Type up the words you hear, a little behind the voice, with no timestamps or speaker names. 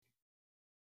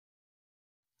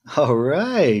All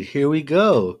right, here we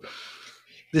go.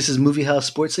 This is Movie House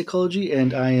Sports Psychology,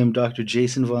 and I am Dr.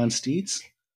 Jason Von Steets.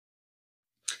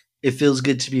 It feels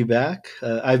good to be back.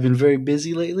 I've been very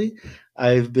busy lately.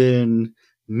 I've been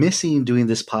missing doing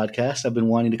this podcast. I've been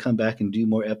wanting to come back and do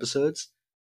more episodes.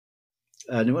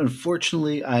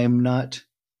 Unfortunately, I am not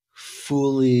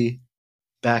fully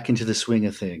back into the swing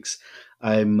of things.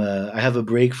 I have a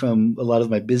break from a lot of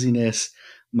my busyness.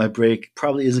 My break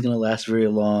probably isn't going to last very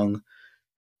long,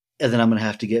 and then I'm going to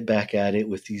have to get back at it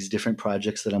with these different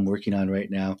projects that I'm working on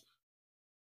right now.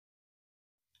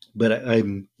 But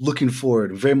I'm looking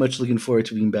forward, very much looking forward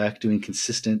to being back doing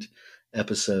consistent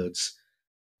episodes.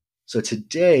 So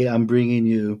today I'm bringing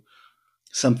you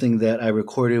something that I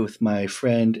recorded with my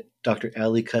friend, Dr.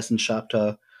 Alie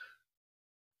Kussin-Shoptaw,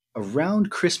 around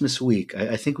Christmas week.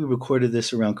 I think we recorded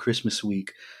this around Christmas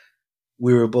week.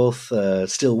 We were both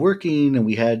still working, and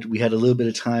we had a little bit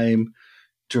of time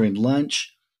during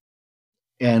lunch,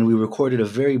 and we recorded a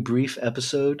very brief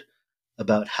episode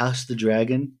about House of the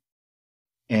Dragon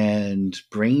and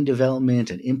brain development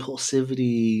and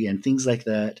impulsivity and things like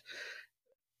that,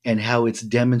 and how it's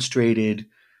demonstrated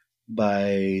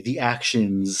by the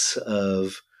actions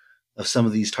of some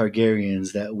of these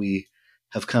Targaryens that we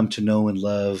have come to know and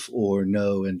love, or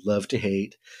know and love to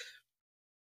hate.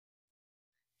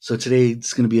 So today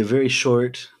it's going to be a very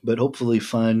short but hopefully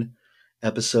fun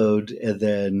episode, and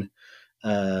then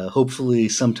hopefully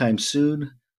sometime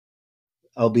soon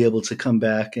I'll be able to come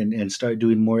back and start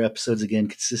doing more episodes again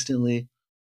consistently.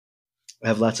 I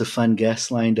have lots of fun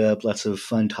guests lined up, lots of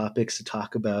fun topics to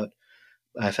talk about.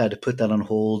 I've had to put that on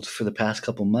hold for the past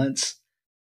couple months,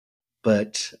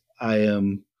 but I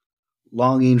am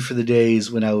longing for the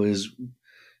days when I was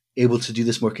able to do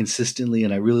this more consistently,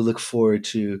 and I really look forward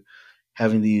to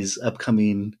having these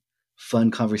upcoming fun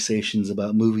conversations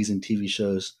about movies and TV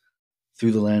shows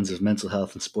through the lens of mental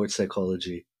health and sports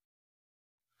psychology.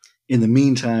 In the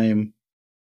meantime,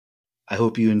 I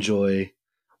hope you enjoy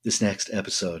this next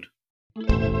episode.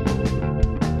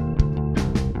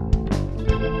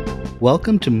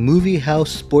 Welcome to Movie House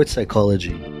Sports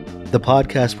Psychology, the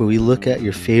podcast where we look at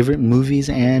your favorite movies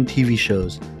and TV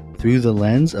shows through the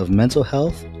lens of mental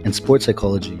health and sports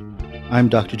psychology. I'm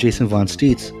Dr. Jason Von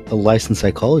Steets, a licensed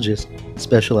psychologist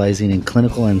specializing in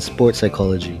clinical and sports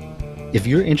psychology. If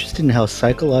you're interested in how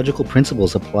psychological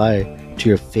principles apply to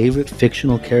your favorite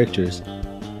fictional characters,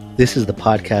 this is the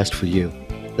podcast for you.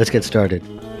 Let's get started.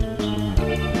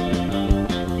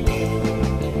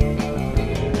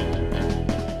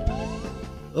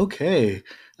 Okay.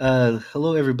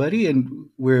 Hello, everybody, and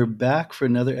we're back for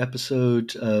another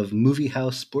episode of Movie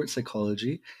House Sports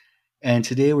Psychology. And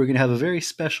today we're going to have a very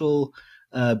special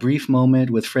brief moment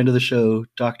with friend of the show,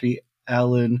 Dr.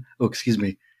 Alan. Oh, excuse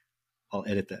me. I'll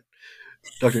edit that.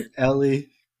 Dr. Alie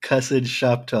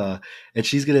Kussin-Shoptaw, and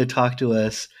she's going to talk to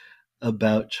us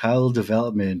about child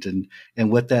development and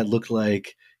what that looked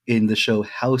like in the show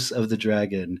House of the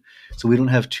Dragon. So we don't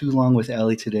have too long with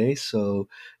Alie today. So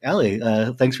Alie,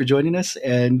 thanks for joining us,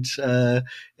 and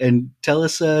tell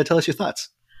us your thoughts.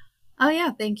 Oh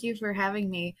yeah, thank you for having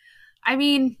me. I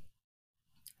mean,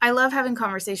 I love having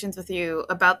conversations with you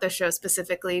about the show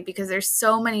specifically because there's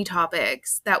so many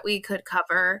topics that we could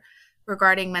cover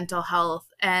regarding mental health,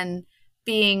 and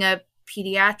being a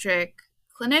pediatric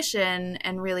clinician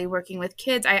and really working with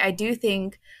kids, I do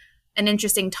think an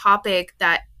interesting topic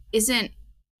that isn't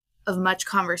of much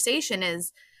conversation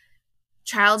is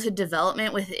childhood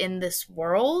development within this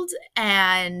world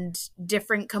and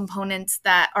different components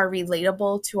that are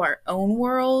relatable to our own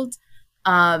world.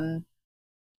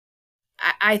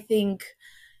 I think,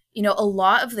 a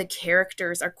lot of the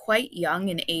characters are quite young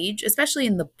in age, especially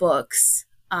in the books,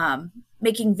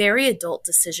 making very adult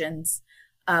decisions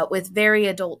with very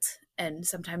adult and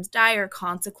sometimes dire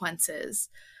consequences.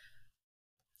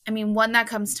 I mean, one that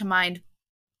comes to mind,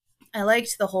 I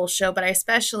liked the whole show, but I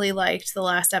especially liked the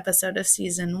last episode of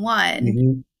season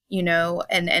 1,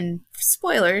 and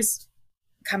spoilers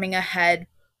coming ahead,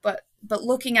 but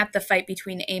looking at the fight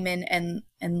between Aemon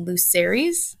and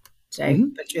Lucerys. Did I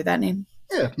butcher that name?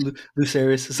 Yeah,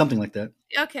 Lucerys, something like that.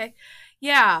 Okay.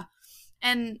 Yeah.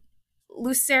 And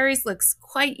Lucerys looks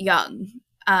quite young.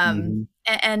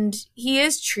 And he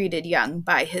is treated young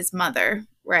by his mother,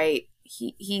 right?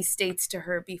 He states to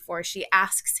her before she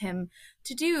asks him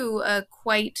to do a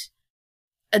quite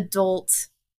adult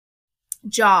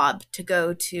job to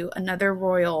go to another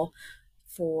royal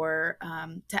for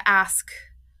to ask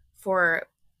for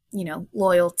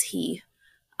loyalty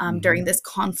during this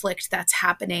conflict that's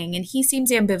happening, and he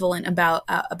seems ambivalent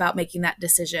about making that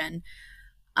decision.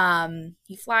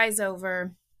 He flies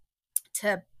over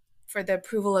to for the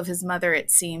approval of his mother, it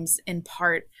seems, in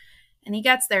part. And he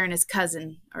gets there, and his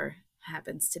cousin, or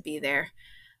happens to be there.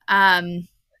 Um,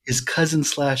 His cousin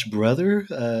slash brother?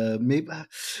 Maybe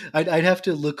I'd have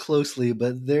to look closely,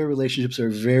 but their relationships are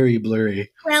very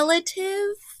blurry.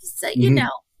 Relatives, Hmm.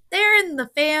 they're in the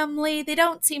family. They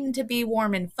don't seem to be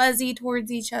warm and fuzzy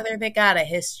towards each other. They got a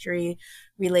history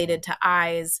related to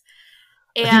eyes.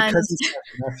 I think And cousin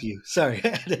slash nephew. Sorry,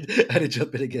 I had to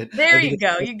jump in again. I there think you it's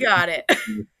go. You got it.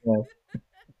 yeah.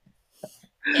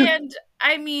 And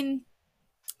I mean,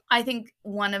 I think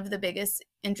one of the biggest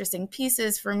interesting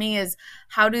pieces for me is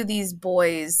how do these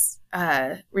boys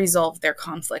resolve their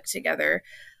conflict together?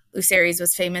 Luceres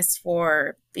was famous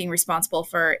for being responsible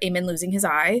for Aemon losing his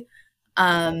eye.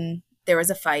 There was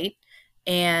a fight,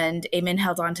 and Aemon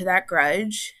held on to that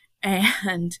grudge,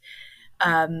 and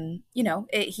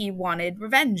he wanted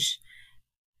revenge.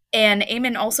 And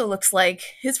Aemon also looks like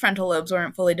his frontal lobes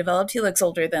weren't fully developed. He looks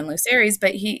older than Luceres,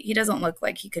 but he doesn't look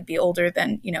like he could be older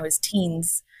than his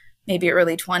teens, maybe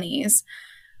early 20s.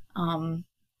 Um,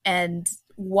 and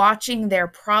watching their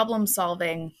problem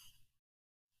solving,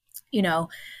 you know,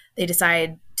 they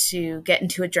decide to get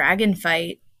into a dragon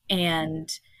fight.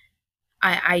 And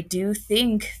I do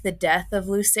think the death of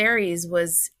Luceres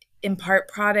was in part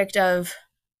product of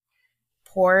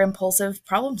poor impulsive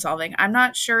problem solving. I'm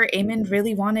not sure Aemon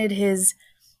really wanted his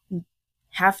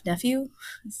half nephew,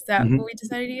 is that what Mhm. we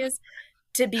decided he is,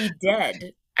 to be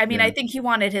dead. I mean, I Yeah. think he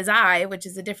wanted his eye, which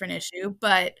is a different issue,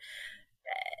 but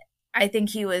I think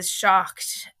he was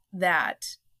shocked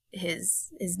that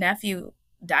his nephew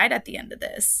died at the end of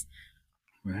this.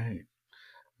 Right.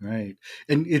 Right.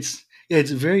 And it's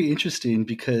very interesting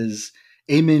because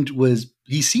Amond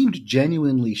he seemed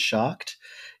genuinely shocked,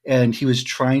 and he was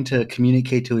trying to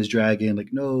communicate to his dragon like,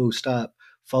 no, stop,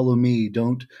 follow me,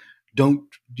 don't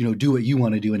do what you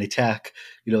want to do and attack,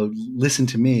 listen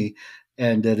to me.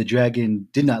 And the dragon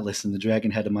did not listen. The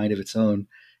dragon had a mind of its own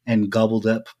and gobbled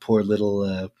up poor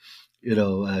little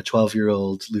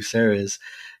 12-year-old Lucerys.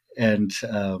 And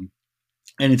um,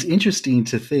 and it's interesting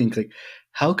to think like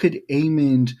how could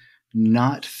Aemond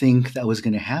not think that was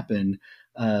going to happen?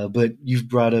 But you've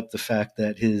brought up the fact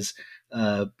that his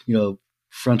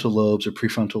frontal lobes or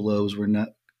prefrontal lobes were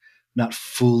not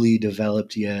fully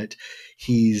developed yet.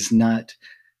 He's not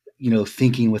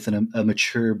thinking with a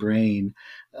mature brain.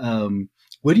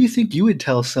 What do you think you would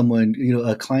tell someone,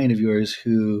 a client of yours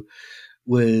who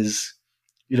was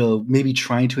maybe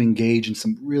trying to engage in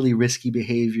some really risky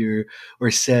behavior, or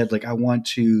said like I want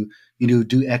to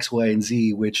do X, Y, and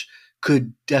Z, which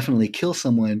could definitely kill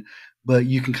someone, but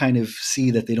you can kind of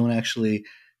see that they don't actually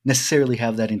necessarily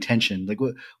have that intention? Like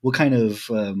what kind of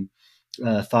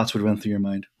thoughts would run through your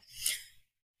mind?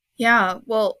 Yeah,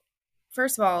 well,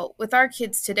 first of all, with our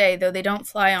kids today, though they don't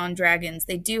fly on dragons,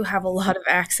 they do have a lot of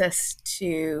access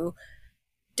to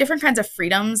different kinds of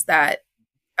freedoms that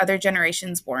other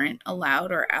generations weren't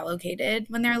allowed or allocated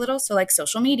when they're little. So, like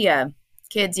social media,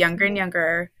 kids younger and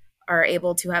younger are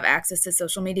able to have access to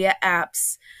social media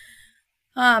apps.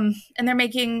 And they're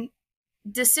making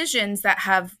decisions that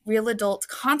have real adult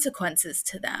consequences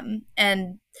to them.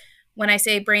 And when I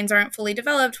say brains aren't fully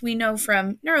developed, we know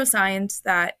from neuroscience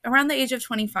that around the age of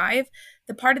 25,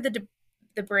 the part of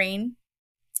the brain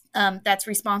that's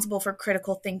responsible for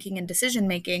critical thinking and decision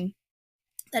making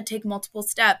that take multiple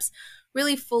steps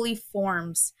really fully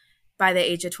forms by the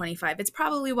age of 25. It's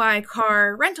probably why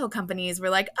car rental companies were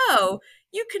like, oh,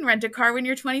 you can rent a car when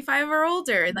you're 25 or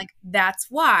older. And like, that's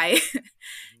why,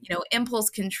 impulse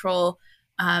control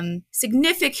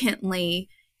significantly,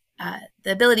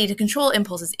 the ability to control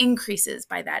impulses increases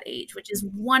by that age, which is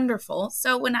wonderful.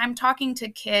 So when I'm talking to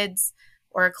kids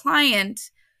or a client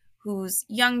who's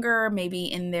younger, maybe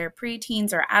in their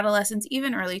preteens or adolescents,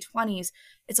 even early 20s,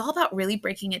 it's all about really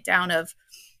breaking it down of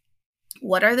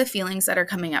what are the feelings that are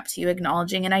coming up to you,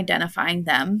 acknowledging and identifying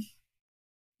them,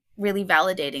 really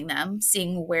validating them,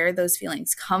 seeing where those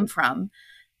feelings come from,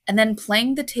 and then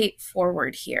playing the tape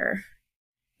forward here.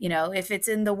 If it's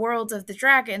in the world of the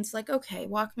dragons, like, okay,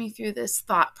 walk me through this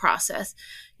thought process.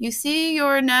 You see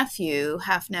your nephew,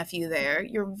 half nephew there,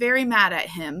 you're very mad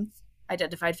at him,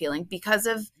 identified feeling, because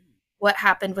of what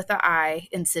happened with the eye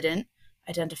incident,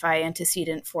 identify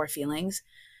antecedent for feelings.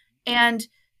 And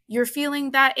you're feeling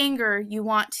that anger, you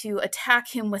want to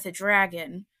attack him with a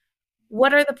dragon.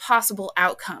 What are the possible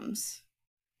outcomes?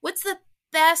 What's the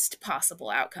best possible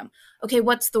outcome? Okay,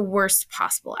 what's the worst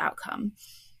possible outcome?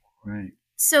 Right.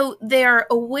 So they're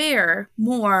aware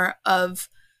more of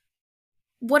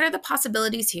what are the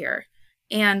possibilities here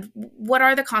and what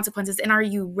are the consequences, and are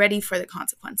you ready for the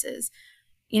consequences?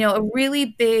 A really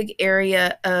big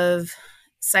area of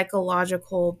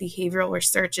psychological behavioral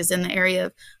research is in the area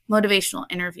of motivational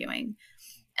interviewing.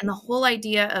 And the whole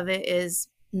idea of it is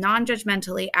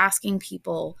non-judgmentally asking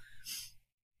people,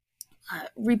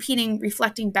 repeating,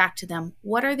 reflecting back to them,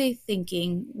 what are they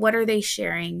thinking? What are they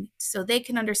sharing? So they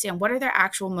can understand what are their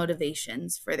actual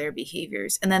motivations for their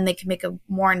behaviors. And then they can make a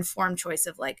more informed choice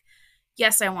of like,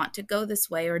 yes, I want to go this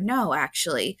way, or no,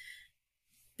 actually,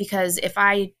 because if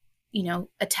I,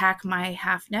 attack my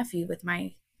half nephew with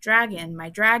my dragon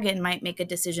might make a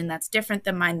decision that's different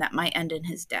than mine that might end in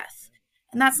his death.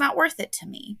 And that's not worth it to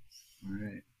me.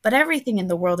 Right. But everything in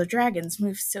the world of dragons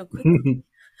moves so quickly.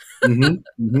 Mm-hmm,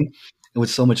 mm-hmm. And with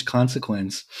so much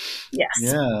consequence. Yes.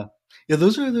 Yeah. Yeah,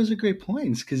 those are great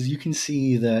points because you can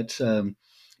see that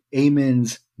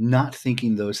Amon's not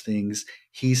thinking those things.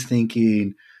 He's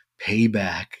thinking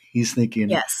payback. He's thinking,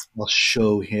 Yes. I'll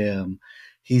show him.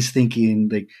 He's thinking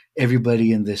like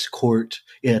everybody in this court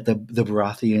at the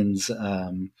Baratheons,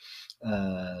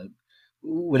 uh,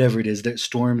 whatever it is, that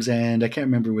Storm's End. I can't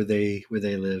remember where they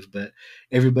live, but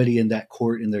everybody in that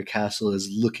court in their castle is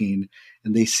looking,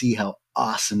 and they see how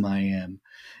awesome I am,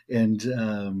 and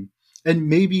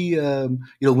maybe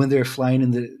when they're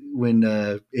flying when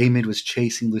Aemon was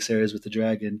chasing Lucerys with the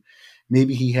dragon,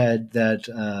 maybe he had that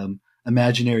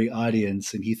imaginary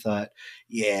audience, and he thought,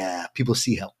 yeah, people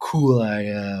see how cool I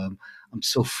am. I'm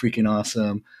so freaking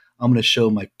awesome. I'm gonna show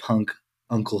my punk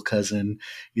uncle cousin,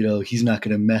 he's not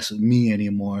going to mess with me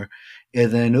anymore.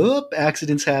 And then,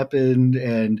 accidents happened,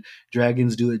 and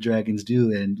dragons do what dragons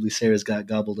do, and Lucerys got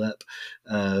gobbled up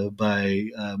by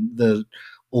the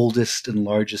oldest and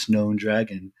largest known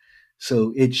dragon.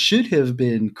 So it should have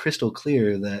been crystal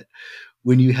clear that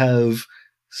when you have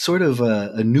sort of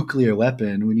a nuclear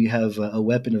weapon, when you have a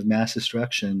weapon of mass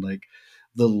destruction, like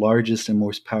the largest and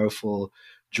most powerful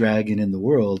dragon in the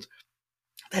world,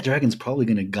 that dragon's probably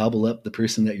going to gobble up the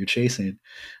person that you're chasing.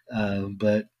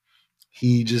 But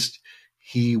he just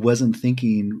he wasn't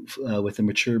thinking with a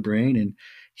mature brain, and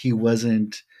he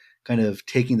wasn't kind of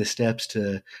taking the steps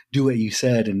to do what you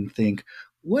said and think,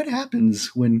 what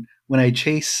happens when I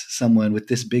chase someone with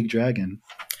this big dragon?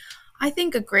 I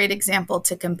think a great example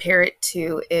to compare it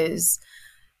to is,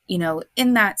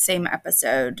 in that same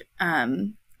episode,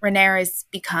 Rhaenyra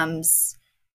becomes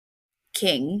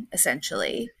king,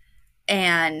 essentially,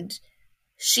 and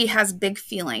she has big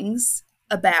feelings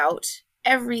about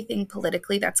everything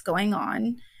politically that's going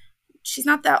on. She's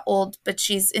not that old, but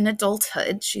she's in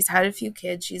adulthood. She's had a few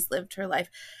kids. She's lived her life.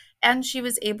 And she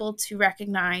was able to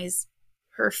recognize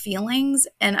her feelings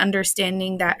and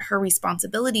understanding that her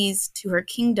responsibilities to her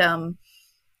kingdom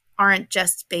aren't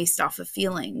just based off of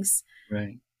feelings.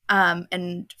 Right.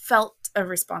 And felt a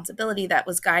responsibility that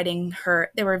was guiding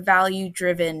her. They were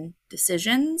value-driven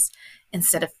decisions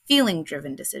instead of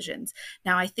feeling-driven decisions.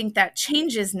 Now, I think that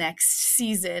changes next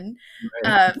season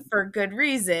Right. for good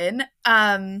reason.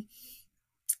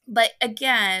 But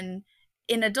again,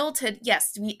 in adulthood,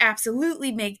 yes, we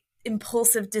absolutely make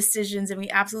impulsive decisions and we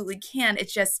absolutely can.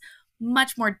 It's just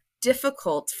much more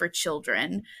difficult for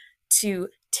children to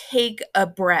take a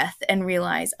breath and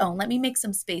realize, oh, let me make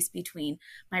some space between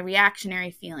my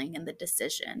reactionary feeling and the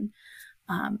decision.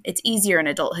 It's easier in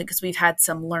adulthood because we've had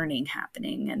some learning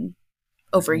happening and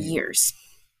over Right. years.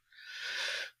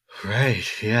 Right.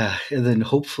 Yeah. And then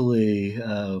hopefully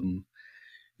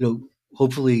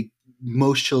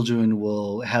most children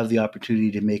will have the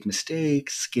opportunity to make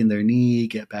mistakes, skin their knee,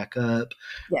 get back up,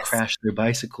 Yes. crash their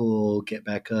bicycle, get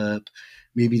back up.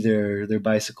 Maybe their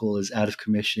bicycle is out of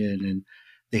commission and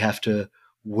they have to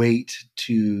wait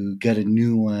to get a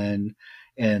new one,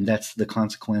 and that's the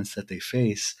consequence that they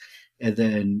face. And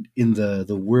then in the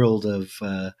world of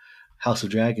House of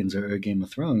Dragons or Game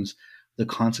of Thrones, the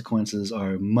consequences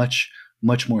are much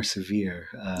more severe.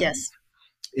 Yes.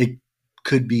 It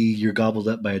could be you're gobbled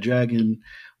up by a dragon,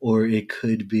 or it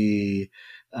could be,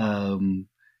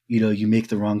 you make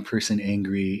the wrong person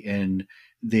angry and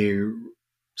they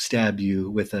stab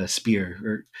you with a spear,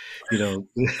 or you know,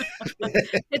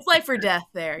 It's life or death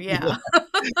there. yeah,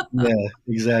 Yeah. yeah,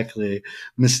 exactly.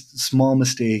 Small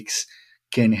mistakes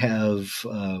can have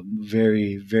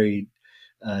very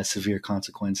severe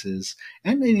consequences,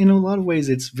 and in a lot of ways,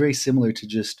 it's very similar to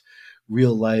just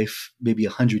real life. Maybe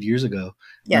 100 years ago,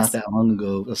 not Yes. that long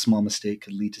ago, a small mistake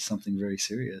could lead to something very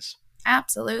serious.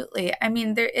 Absolutely. I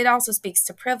mean, it also speaks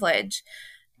to privilege.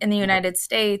 In the United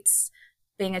States,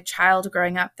 being a child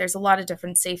growing up, there's a lot of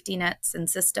different safety nets and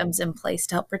systems in place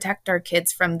to help protect our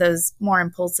kids from those more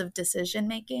impulsive decision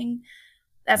making.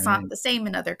 That's not Right, the same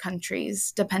in other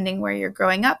countries, depending where you're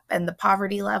growing up and the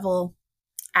poverty level,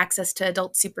 access to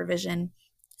adult supervision,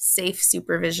 safe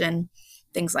supervision,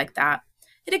 things like that.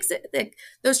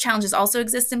 those challenges also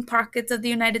exist in pockets of the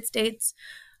United States,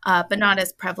 but not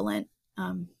as prevalent.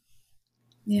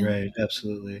 Yeah. Right,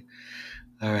 absolutely.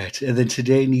 All right, and then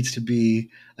today needs to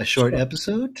be a short Sure.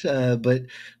 episode, but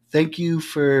thank you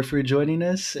for joining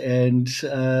us, and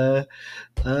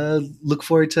look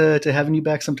forward to having you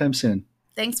back sometime soon.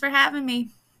 Thanks for having me.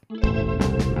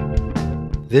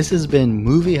 This has been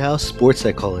Movie House Sports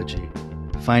Psychology.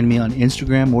 Find me on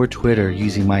Instagram or Twitter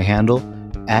using my handle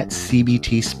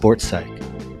 @CBT Sports Psych,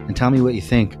 and tell me what you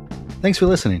think. Thanks for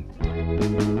listening.